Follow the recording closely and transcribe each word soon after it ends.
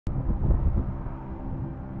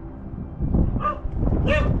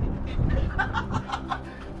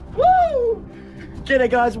Woo! G'day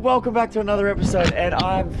guys, welcome back to another episode, and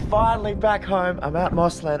I'm finally back home. I'm at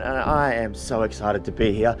Mossland and I am so excited to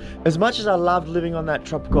be here. As much as I loved living on that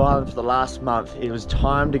tropical island for the last month, it was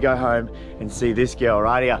time to go home and see this girl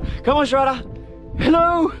right here. Come on, Stryda.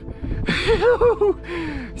 Hello. Hello.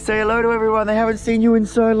 Say hello to everyone. They haven't seen you in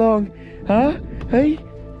so long. Huh? Hey,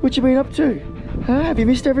 what you been up to? Huh? Have you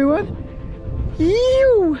missed everyone?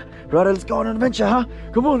 Ew. Right, let's go on an adventure, huh?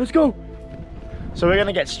 Come on, let's go. So we're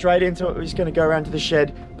gonna get straight into it. We're just gonna go around to the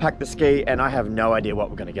shed, pack the ski, and I have no idea what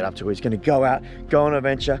we're gonna get up to. We're just gonna go out, go on an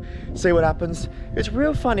adventure, see what happens. It's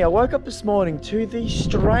real funny. I woke up this morning to the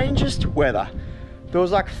strangest weather. There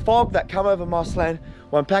was like fog that come over Mossland.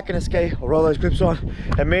 While I'm packing a ski, I'll roll those clips on,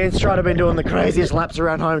 and me and Stryda have been doing the craziest laps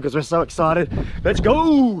around home because we're so excited. Let's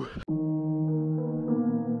go!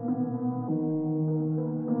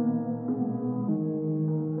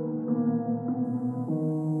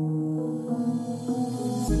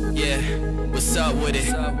 What's up with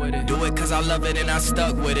it? Do it cause I love it and I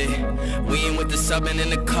stuck with it. We ain't with the subbing in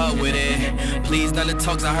the cut with it. Please none of the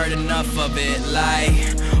talks, I heard enough of it. Like,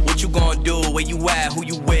 what you gonna do? Where you at? Who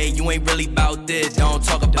you with? You ain't really about this, don't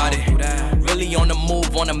talk about it. Really on the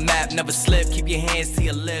move, on the map, never slip. Keep your hands to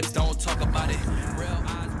your lips, don't talk about it. Real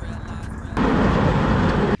eyes.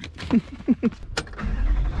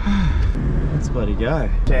 Let's bloody go.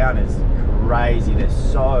 Town is crazy. There's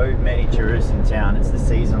so many tourists in town. It's the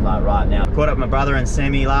season like right now. Caught up with my brother and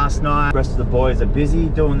Sammy last night. The rest of the boys are busy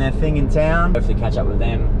doing their thing in town. Hopefully catch up with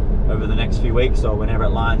them over the next few weeks or whenever it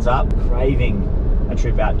lines up. Craving a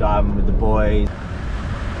trip out diving with the boys.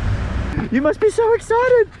 You must be so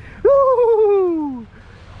excited. Woo!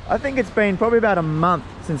 I think it's been probably about a month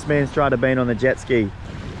since me and Stryda have been on the jet ski.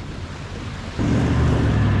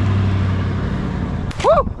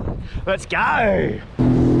 Woo! Let's go!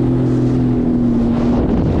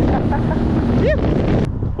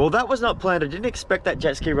 Well, that was not planned. I didn't expect that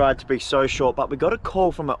jet ski ride to be so short, but we got a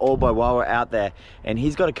call from an old boy while we're out there, and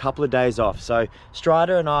he's got a couple of days off. So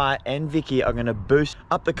Stryda and I and Vicky are gonna boost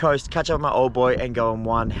up the coast, catch up with my old boy, and go on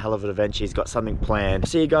one hell of an adventure. He's got something planned.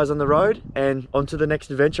 See you guys on the road and on to the next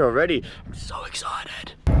adventure already. I'm so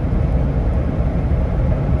excited.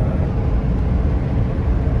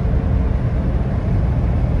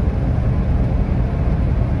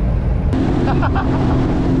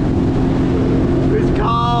 It's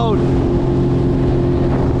cold.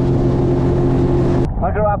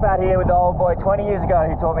 I grew up out here with the old boy 20 years ago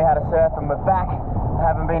who taught me how to surf, and we're back. I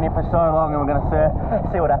haven't been here for so long and we're gonna surf.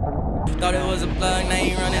 See what happens. Thought it was a plug, now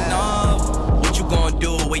you running off. What you gonna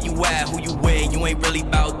do? Where you at? Who you with? You ain't really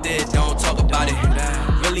about this, don't talk about it.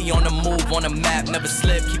 Really on the move, on the map, never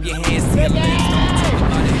slip. Keep your hands to your lips, don't talk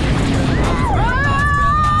about it.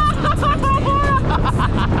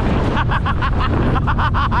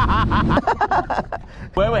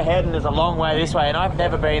 Where we're heading is a long way this way, and I've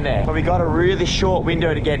never been there. But we got a really short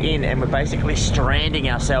window to get in, and we're basically stranding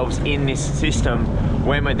ourselves in this system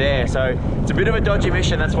when we're there. So it's a bit of a dodgy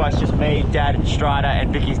mission. That's why it's just me, Dad, Stryda,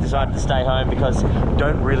 and Vicky's decided to stay home because we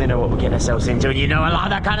don't really know what we're getting ourselves into. And you know I love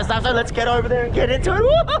that kind of stuff, so let's get over there and get into it.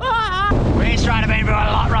 Me and Stryda been a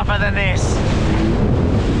lot rougher than this.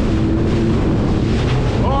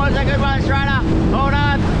 Oh, it's a good one, Stryda. Hold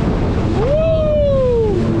on. Woo!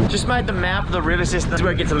 Just made the map of the river system. That's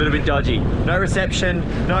where it gets a little bit dodgy. No reception,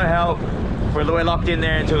 no help. We're locked in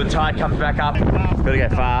there until the tide comes back up. Gotta go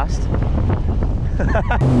fast.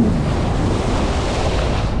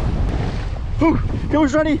 Whew, go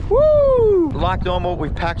ready. Woo! Like normal,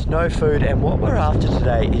 we've packed no food, and what we're after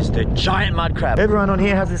today is the giant mud crab. Everyone on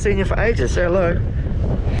here hasn't seen you for ages. Say hello.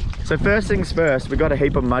 So first things first, we got a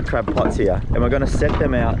heap of mud crab pots here, and we're gonna set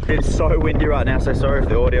them out. It's so windy right now, so sorry if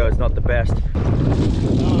the audio is not the best.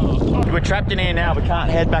 We're trapped in here now. We can't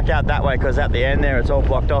head back out that way because at the end there it's all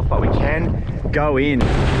blocked off, but we can go in.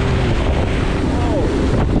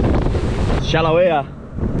 It's shallow here.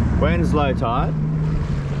 When's low tide?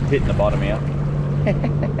 Hitting the bottom here.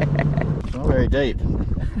 Not very deep. Well,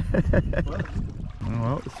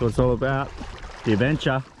 that's what it's all about. The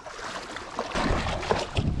adventure.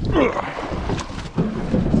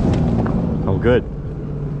 Oh, good.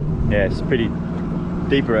 Yeah, it's pretty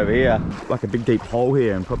deeper over here. Like a big deep hole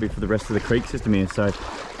here, and probably for the rest of the creek system here. So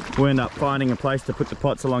we'll end up finding a place to put the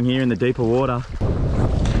pots along here in the deeper water.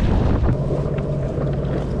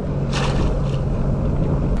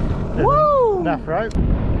 Woo! Enough rope.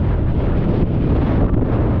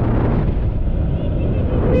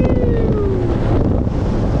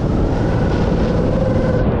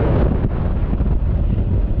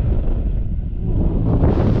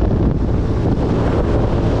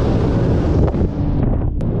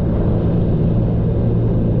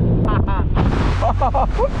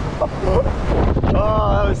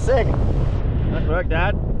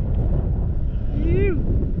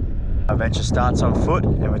 Our venture starts on foot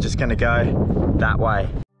and we're just gonna go that way.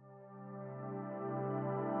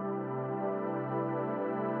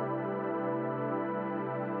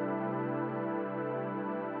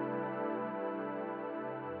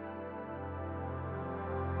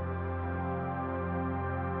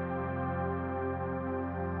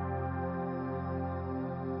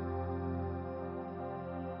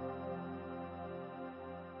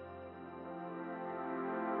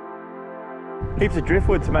 Heaps of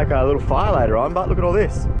driftwood to make a little fire later on, but look at all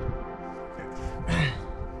this.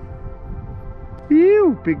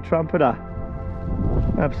 Ew, big trumpeter.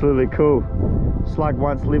 Absolutely cool. Slug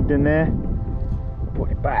once lived in there. Put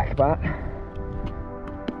it back, but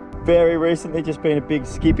very recently just been a big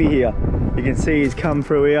skippy here. You can see he's come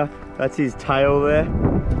through here. That's his tail there.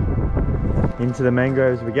 Into the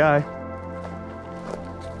mangroves we go.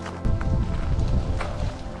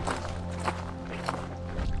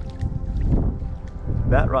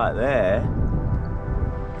 That right there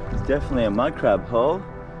is definitely a mud crab hole.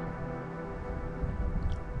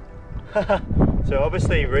 So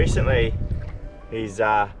obviously recently he's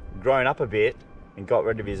grown up a bit and got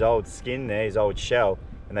rid of his old skin there, his old shell,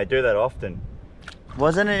 and they do that often.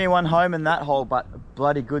 Wasn't anyone home in that hole, but a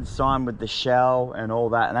bloody good sign with the shell and all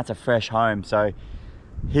that, and that's a fresh home. So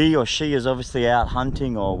he or she is obviously out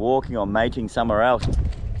hunting or walking or mating somewhere else.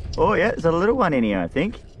 Oh yeah, there's a little one in here, I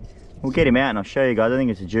think. We'll get him out and I'll show you guys. I think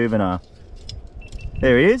it's a juvenile.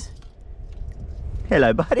 There he is.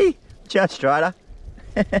 Hello, buddy. Ciao, Stryda.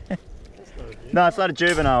 No, it's not a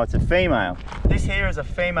juvenile, it's a female. This here is a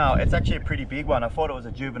female. It's actually a pretty big one. I thought it was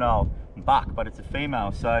a juvenile buck, but it's a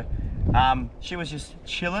female. So she was just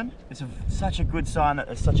chilling. It's such a good sign that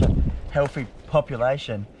there's such a healthy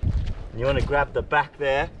population. And you want to grab the back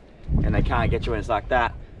there and they can't get you when it's like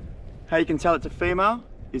that. How you can tell it's a female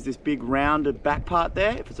is this big rounded back part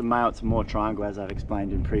there. If it's a male, it's more triangle, as I've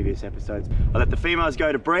explained in previous episodes. I'll let the females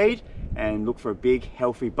go to breed and look for a big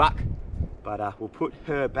healthy buck, but we'll put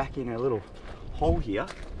her back in her little hole here.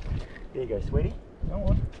 There you go, sweetie. Go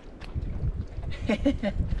on.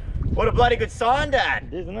 What a bloody good sign, Dad.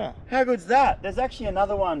 Isn't it? How good's that? There's actually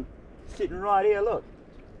another one sitting right here, look.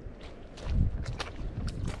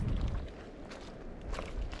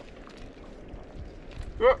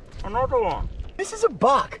 Yeah, another one. This is a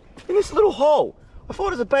buck in this little hole. I thought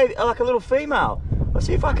it was a baby, like a little female. I'll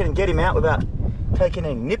see if I can get him out without taking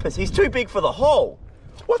any nippers. He's too big for the hole.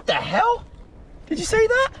 What the hell? Did you see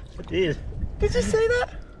that? I did. Did you see that?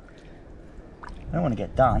 I don't want to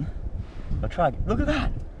get done. I'll try. Look at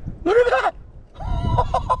that. Look at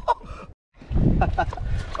that.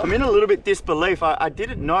 I'm in a little bit disbelief. I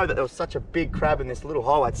didn't know that there was such a big crab in this little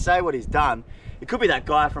hole. I'd say what he's done. It could be that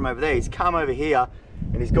guy from over there. He's come over here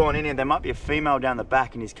and he's gone in here. There might be a female down the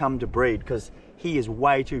back and he's come to breed because he is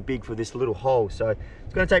way too big for this little hole. So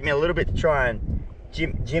it's going to take me a little bit to try and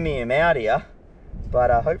jimmy him out here. But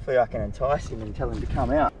hopefully I can entice him and tell him to come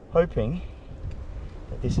out. Hoping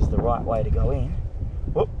that this is the right way to go in.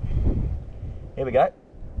 Whoop. Here we go.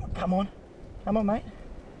 Come on. Come on, mate.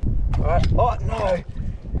 All right. Oh, no.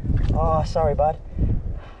 Oh, sorry, bud.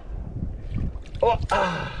 Oh,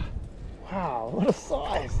 ah. Wow, what a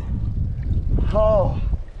size. Oh,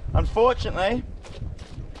 unfortunately,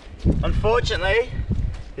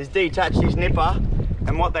 he's detached his nipper,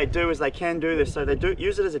 and what they do is they can do this, so they do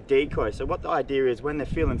use it as a decoy. So what the idea is, when they're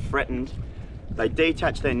feeling threatened, they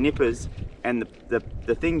detach their nippers, and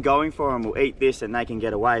the thing going for them will eat this and they can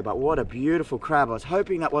get away. But what a beautiful crab. I was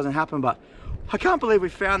hoping that wasn't happening, but I can't believe we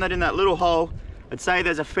found that in that little hole. I'd say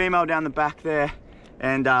there's a female down the back there,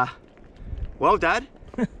 and well, Dad,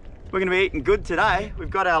 we're gonna be eating good today. We've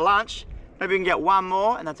got our lunch. Maybe we can get one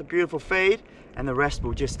more, and that's a beautiful feed, and the rest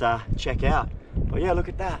we'll just check out. But yeah, look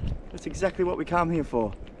at that. That's exactly what we come here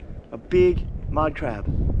for. A big mud crab.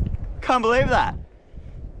 Can't believe that.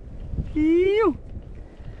 Ew.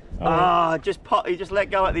 Ah, he just let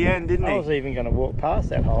go at the end, didn't he? I was even going to walk past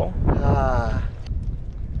that hole. Ah.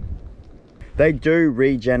 They do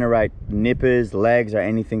regenerate nippers, legs, or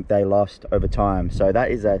anything they lost over time. So that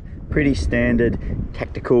is a pretty standard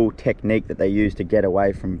tactical technique that they use to get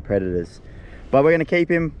away from predators. But we're going to keep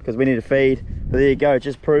him because we need to feed. But there you go, it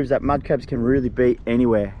just proves that mud crabs can really be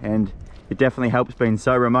anywhere, and it definitely helps being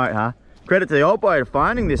so remote, huh? Credit to the old boy for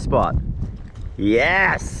finding this spot.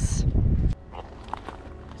 Yes!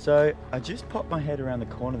 So I just popped my head around the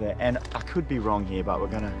corner there, and I could be wrong here, but we're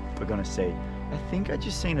gonna see. I think I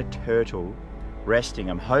just seen a turtle resting.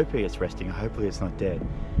 I'm hoping it's resting. Hopefully it's not dead.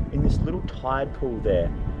 In this little tide pool there.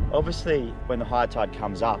 Obviously, when the high tide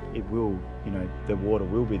comes up, it will, you know, the water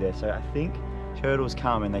will be there. So I think turtles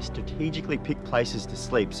come and they strategically pick places to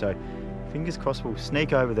sleep. So fingers crossed we'll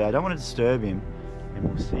sneak over there. I don't want to disturb him, and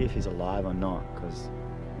we'll see if he's alive or not, because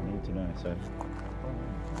we need to know. So,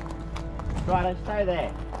 right, stay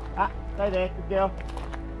there. Stay there, good girl.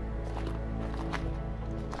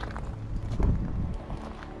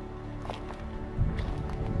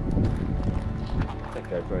 That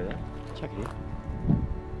GoPro there. Check it here.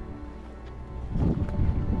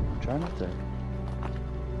 Try not to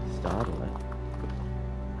startle it.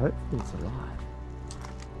 Hopefully it's alive.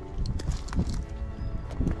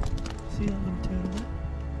 See that little turtle there?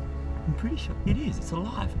 I'm pretty sure it is. It's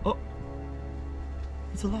alive. Oh,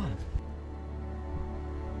 it's alive.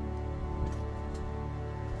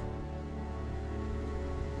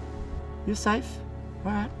 You're safe.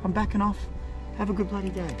 All right, I'm backing off. Have a good bloody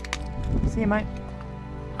day. See you, mate.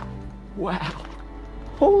 Wow.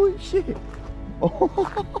 Holy shit.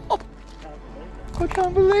 Oh, I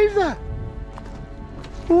can't believe that.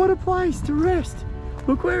 What a place to rest.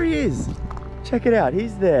 Look where he is. Check it out.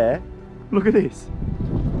 He's there. Look at this.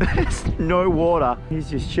 There's no water. He's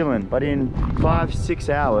just chilling. But in 5-6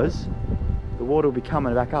 hours, the water will be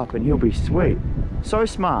coming back up and he'll be sweet. So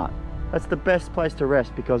smart. That's the best place to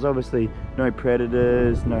rest because obviously no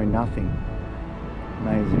predators, no nothing.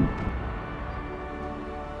 Amazing.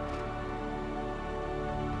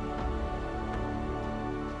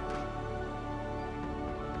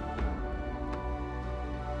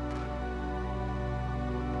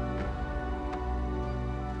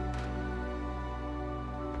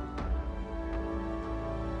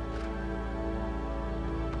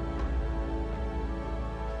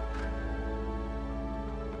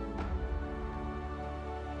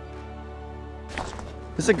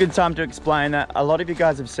 This is a good time to explain that a lot of you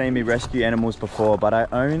guys have seen me rescue animals before, but I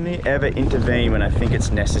only ever intervene when I think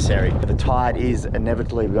it's necessary. The tide is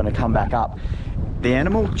inevitably going to come back up. The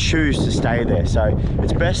animal choose to stay there, so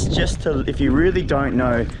it's best just to, if you really don't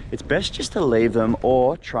know, it's best just to leave them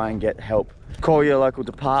or try and get help. Call your local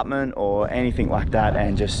department or anything like that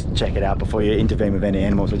and just check it out before you intervene with any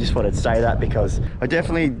animals. I just wanted to say that because I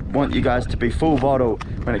definitely want you guys to be full bottle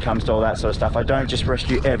when it comes to all that sort of stuff. I don't just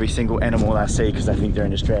rescue every single animal I see because I think they're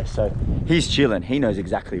in distress. So he's chilling. He knows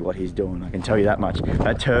exactly what he's doing. I can tell you that much.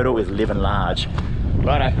 That turtle is living large.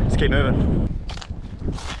 Righto, let's keep moving.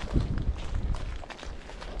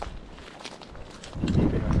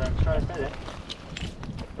 Try to stay there.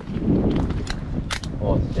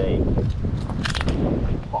 Oh, it's deep.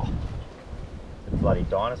 Oh, the bloody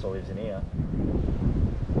dinosaur lives in here.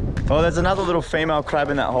 Well, there's another little female crab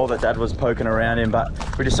in that hole that Dad was poking around in, but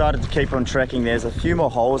we decided to keep on trekking. There's a few more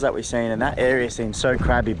holes that we've seen, and that area seems so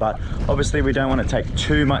crabby, but obviously we don't want to take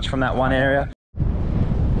too much from that one area.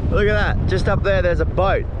 Look at that, just up there, there's a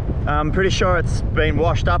boat. I'm pretty sure it's been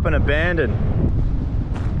washed up and abandoned.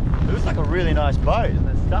 It looks like a really nice boat, and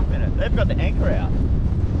there's stuff in it. They've got the anchor out.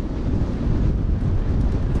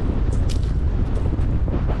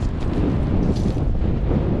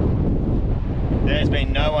 There's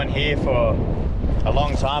been no one here for a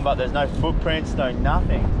long time, but there's no footprints, no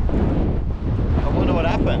nothing. I wonder what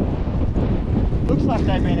happened. Looks like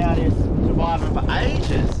they've been out here surviving for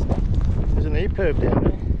ages. There's an EPIRB down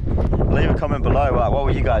there. Leave a comment below. What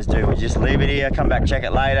would you guys do? Would you just leave it here, come back, check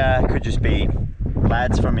it later? Could just be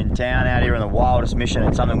lads from in town out here on the wildest mission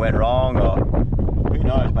and something went wrong, or who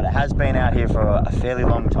knows, but it has been out here for a fairly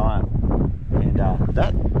long time. And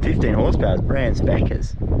that 15 horsepower is brand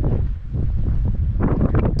spankers.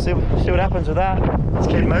 See what happens with that. Let's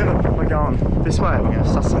keep moving. We're going this way. We're going to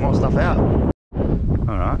suss some more stuff out.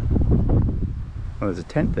 Alright. Well, there's a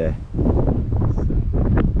tent there.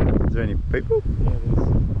 Is there any people? Yeah, there's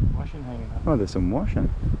washing hanging up. Oh, there's some washing.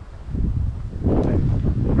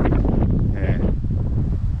 Yeah.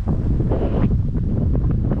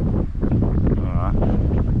 Alright.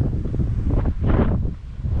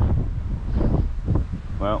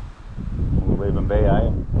 Well, we'll leave them be,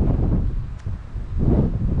 eh?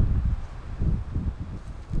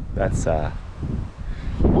 That's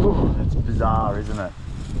ooh, that's bizarre, isn't it?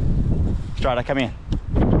 Stryda, come here.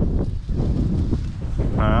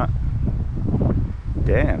 Alright.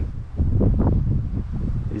 Damn.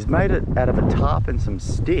 He's made it out of a tarp and some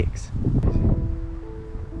sticks.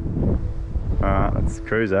 Alright, let's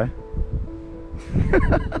cruise, eh?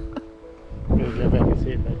 We'll go back and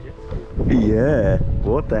see it, that jet ski. Yeah,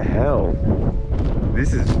 what the hell?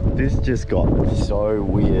 This just got so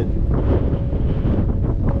weird.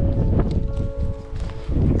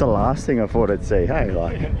 The last thing I thought I'd see, hey,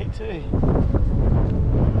 like. Yeah, me too.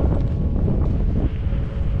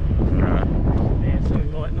 Yeah, so we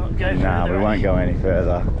might not go further. Nah, we won't go any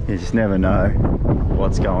further. You just never know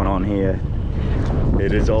what's going on here.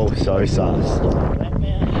 It is all so sus.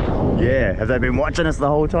 Yeah, have they been watching us the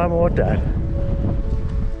whole time or what, Dad?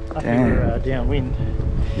 I think we're downwind.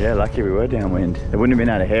 Yeah, lucky we were downwind. They wouldn't have been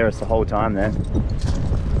able to hear us the whole time then.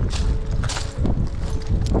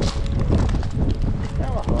 They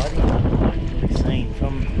were hiding. We've seen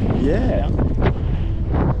from. Yeah.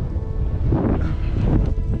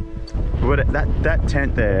 But that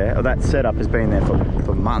tent there, or that setup has been there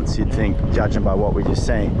for months, you'd think, judging by what we just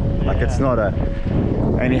seen. Like it's not a,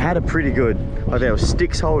 and he had a pretty good, like there were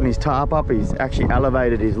sticks holding his tarp up, he's actually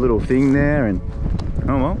elevated his little thing there, and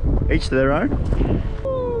oh well, each to their own.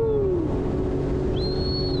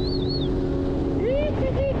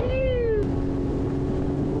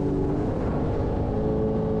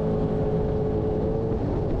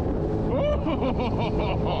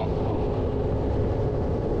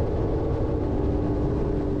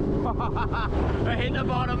 I hit the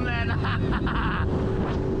bottom then.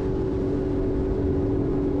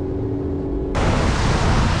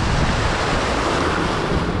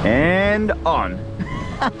 And on.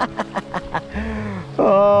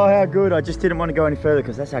 Oh, how good. I just didn't want to go any further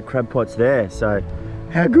because that's our crab pot's there. So,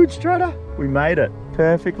 how good, Stryda? We made it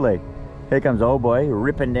perfectly. Here comes old boy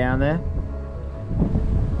ripping down there.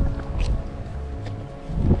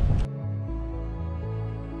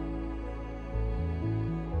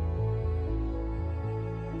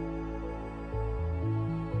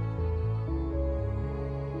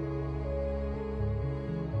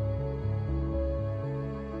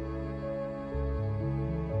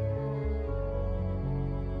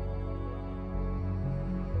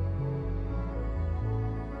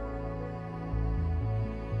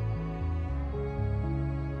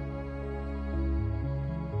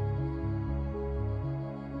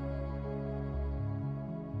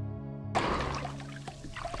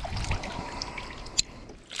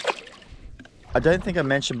 I don't think I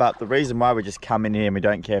mentioned, but the reason why we just come in here and we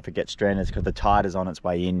don't care if it gets stranded is because the tide is on its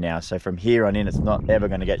way in now. So from here on in, it's not ever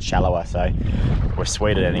going to get shallower. So we're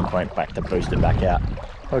sweet at any point back to boost it back out.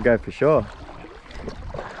 I'll go for sure.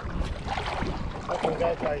 I can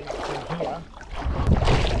go from here.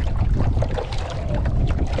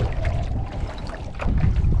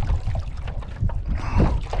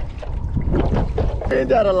 Me and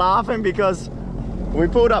Dad are laughing because we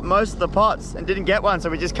pulled up most of the pots and didn't get one, so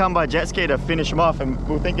we just come by jet ski to finish them off, and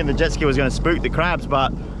we were thinking the jet ski was going to spook the crabs,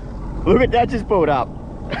 but look at Dad just pulled up.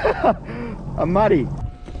 A muddy.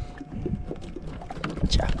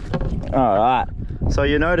 All right, so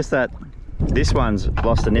you notice that this one's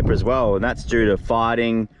lost a nipper as well, and that's due to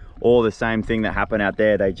fighting, or the same thing that happened out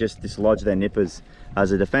there. They just dislodge their nippers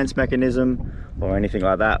as a defense mechanism or anything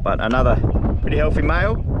like that. But another pretty healthy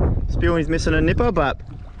male. Spewing's missing a nipper, but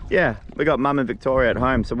yeah, we got Mum and Victoria at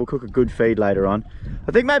home, so we'll cook a good feed later on.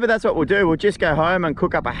 I think maybe that's what we'll do. We'll just go home and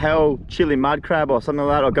cook up a hell chili mud crab or something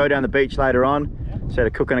like that, or go down the beach later on. Instead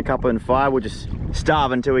of cooking a couple in the fire, we'll just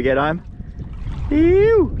starve until we get home.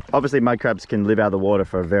 Ew. Obviously mud crabs can live out of the water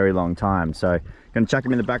for a very long time, so gonna chuck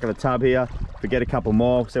them in the back of the tub here. If we get a couple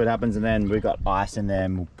more, see what happens, and then we've got ice in there,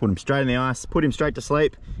 and we'll put him straight in the ice, put him straight to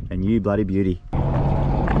sleep, and you bloody beauty.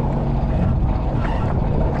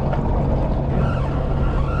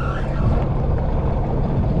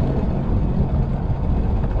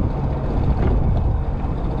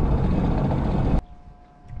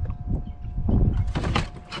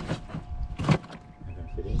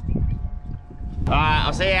 Alright,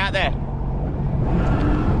 I'll see you out there.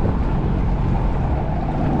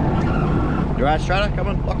 You alright, Stryda? Come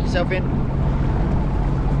on, lock yourself in.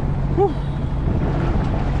 Whew.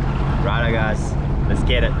 Righto, guys. Let's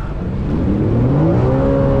get it.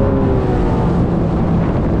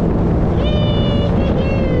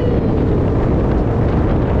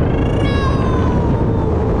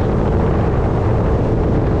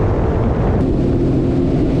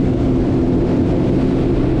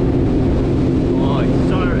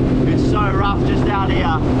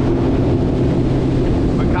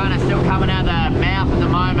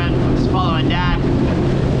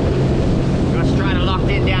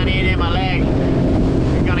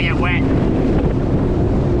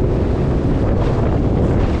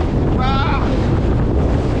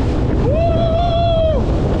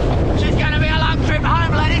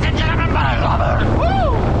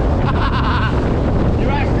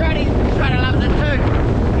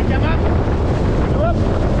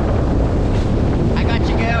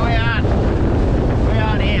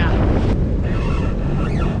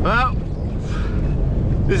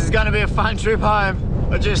 Fun trip home.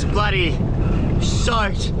 We're just bloody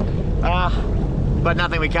soaked, but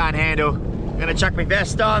nothing we can't handle. I'm gonna chuck my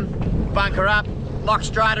vest on, bunker up, lock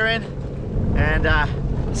Stryda in,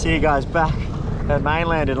 and see you guys back at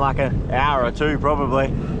mainland in like an hour or two probably.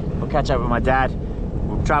 We'll catch up with my dad.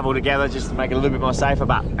 We'll travel together just to make it a little bit more safer,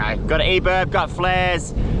 but got an e-burp, got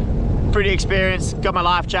flares, Pretty experienced. Got my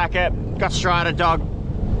life jacket. Got Stryda dog.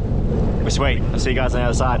 We're sweet. I'll see you guys on the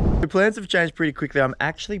other side. The plans have changed pretty quickly. I'm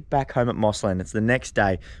actually back home at Mossland. It's the next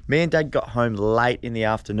day. Me and Dad got home late in the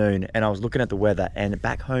afternoon and I was looking at the weather, and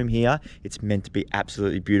back home here, it's meant to be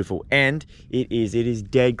absolutely beautiful. And it is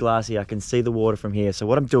dead glassy. I can see the water from here. So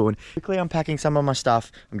what I'm doing, quickly unpacking some of my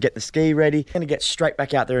stuff. I'm getting the ski ready. I'm gonna get straight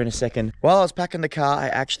back out there in a second. While I was packing the car, I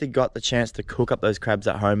actually got the chance to cook up those crabs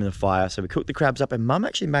at home in the fire. So we cooked the crabs up, and Mum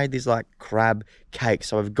actually made these like crab cakes.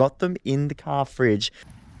 So I've got them in the car fridge.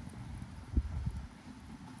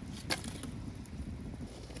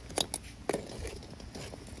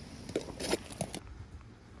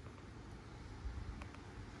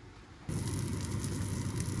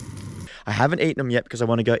 I haven't eaten them yet because I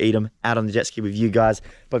want to go eat them out on the jet ski with you guys.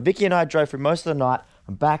 But Vicky and I drove through most of the night.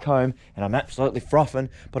 I'm back home and I'm absolutely frothing,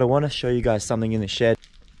 but I want to show you guys something in the shed.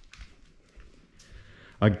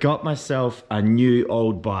 I got myself a new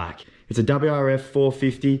old bike. It's a WRF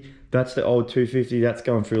 450. That's the old 250. That's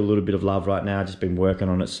going through a little bit of love right now. I've just been working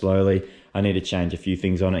on it slowly. I need to change a few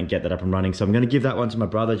things on it and get that up and running. So I'm going to give that one to my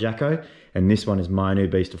brother, Jacko. And this one is my new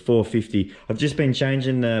beast, a 450. I've just been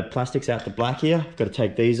changing the plastics out to black here. I've got to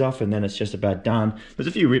take these off and then it's just about done. There's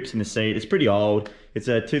a few rips in the seat. It's pretty old. It's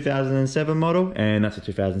a 2007 model and that's a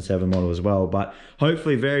 2007 model as well. But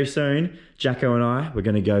hopefully very soon, Jacko and I, we're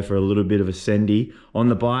going to go for a little bit of a sendy on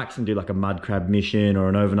the bikes and do like a mud crab mission or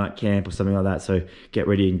an overnight camp or something like that. So get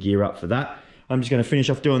ready and gear up for that. I'm just going to finish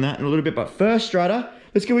off doing that in a little bit. But first, Stryda,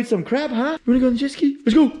 let's go eat some crab, huh? You want to go on the jet ski?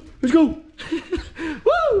 Let's go. Let's go.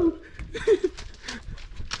 Woo!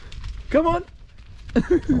 Come on.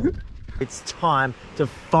 It's time to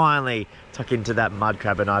finally tuck into that mud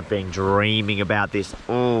crab, and I've been dreaming about this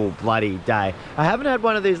all bloody day. I haven't had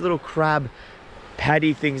one of these little crab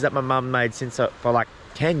patty things that my mum made since for like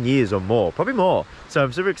 10 years or more, probably more. So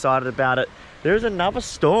I'm super excited about it. There's another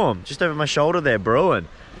storm just over my shoulder there brewing.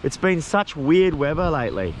 It's been such weird weather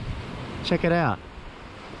lately. Check it out.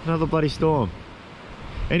 Another bloody storm.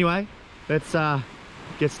 Anyway, let's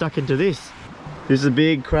get stuck into this. This is a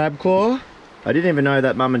big crab claw. I didn't even know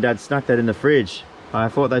that Mum and Dad snuck that in the fridge. I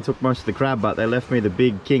thought they took most of the crab, but they left me the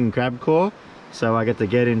big king crab claw. So I get to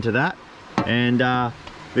get into that. And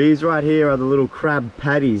these right here are the little crab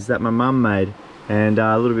patties that my mum made. And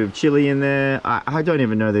a little bit of chili in there. I don't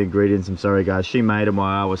even know the ingredients, I'm sorry guys. She made them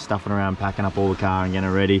while I was stuffing around, packing up all the car and getting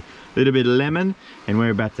it ready. A little bit of lemon, and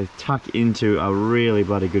we're about to tuck into a really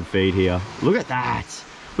bloody good feed here. Look at that.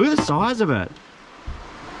 Look at the size of it.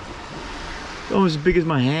 Almost as big as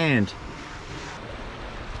my hand.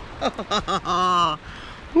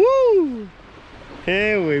 Woo!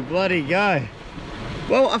 Here we bloody go.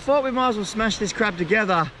 Well, I thought we might as well smash this crab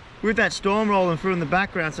together with that storm rolling through in the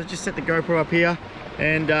background. So just set the GoPro up here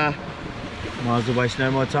and might as well waste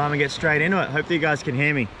no more time and get straight into it. Hopefully you guys can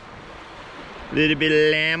hear me. A little bit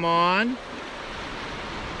of lemon.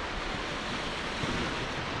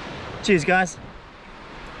 Cheers guys.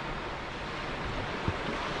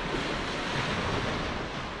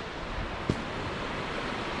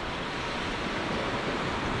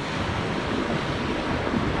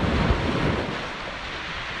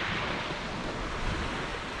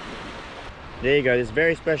 There you go, this is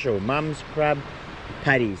very special. Mum's crab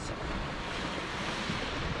patties.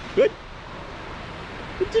 Good.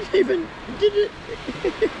 It didn't even, did it?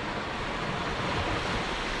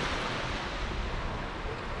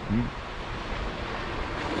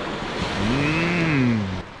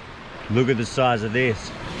 Look at the size of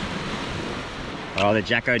this. Oh, the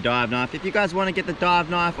Jacko dive knife. If you guys want to get the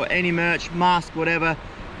dive knife or any merch, mask, whatever,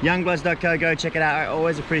 youngbloods.co, go check it out. I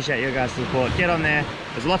always appreciate your guys' support. Get on there.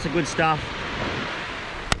 There's lots of good stuff.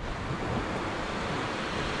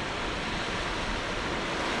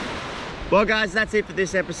 Well guys, that's it for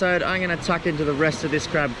this episode. I'm gonna tuck into the rest of this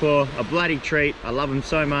crab claw. A bloody treat. I love them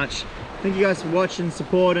so much. Thank you guys for watching,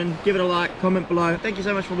 supporting. Give it a like, comment below. Thank you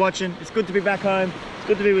so much for watching. It's good to be back home. It's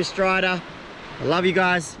good to be with Stryda. I love you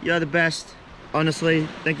guys. You're the best. Honestly,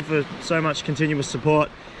 thank you for so much continuous support.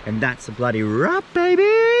 And that's a bloody wrap,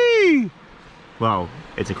 baby! Well,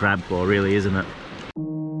 it's a crab claw, really, isn't it?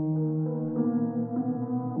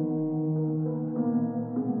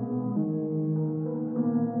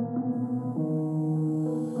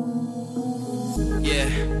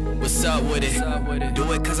 What's up with it?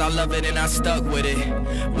 Do it cause I love it and I stuck with it.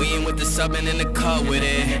 We ain't with the subbing in the cut with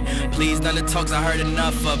it. Please none of the talks, I heard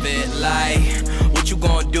enough of it. Like, what you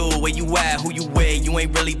gonna do? Where you at? Who you with? You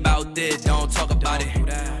ain't really about this, don't talk about it.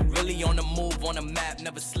 Really on the move, on the map,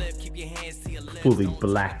 never slip. Keep your hands to your lips. Fully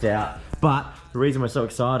blacked out. But the reason we're so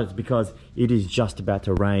excited is because it is just about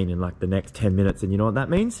to rain in like the next 10 minutes. And you know what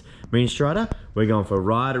that means? Me and Stryda, we're going for a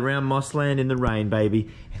ride around Mossland in the rain,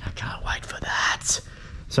 baby. And I can't wait for that.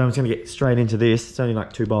 So I'm just gonna get straight into this. It's only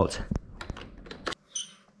like 2 bolts.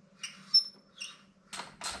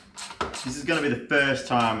 This is gonna be the first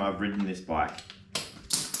time I've ridden this bike.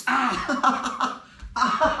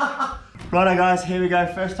 Righto guys, here we go.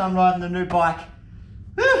 First time riding the new bike.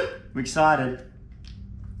 Woo! I'm excited.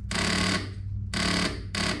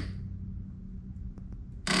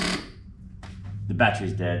 The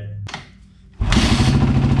battery's dead.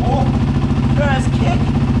 Oh, first kick.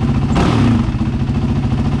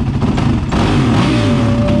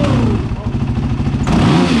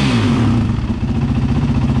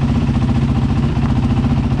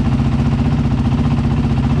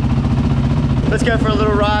 Let's go for a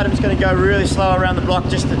little ride. I'm just going to go really slow around the block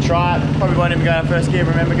just to try it. Probably won't even go out first gear.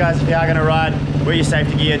 Remember guys, if you are going to ride, wear your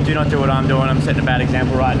safety gear. Do not do what I'm doing. I'm setting a bad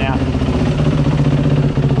example right now.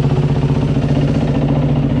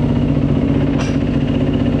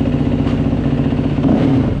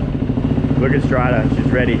 Look at Stryda, she's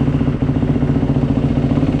ready.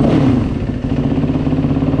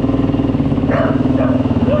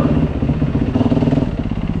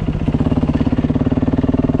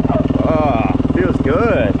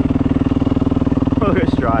 Good. Look at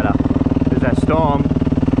Stryda. There's that storm.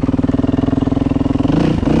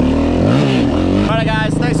 Alright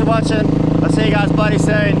guys, thanks for watching. I'll see you guys bloody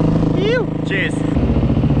soon. Cheers.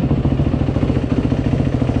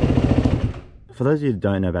 For those of you who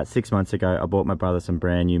don't know, about 6 months ago, I bought my brother some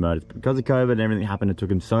brand new motors. Because of COVID and everything happened, it took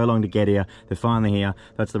him so long to get here. They're finally here.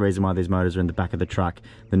 That's the reason why these motors are in the back of the truck.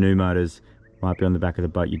 The new motors might be on the back of the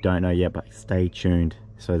boat. You don't know yet, but stay tuned.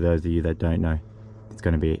 So those of you that don't know, it's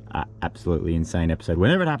going to be an absolutely insane episode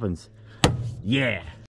whenever it happens. Yeah.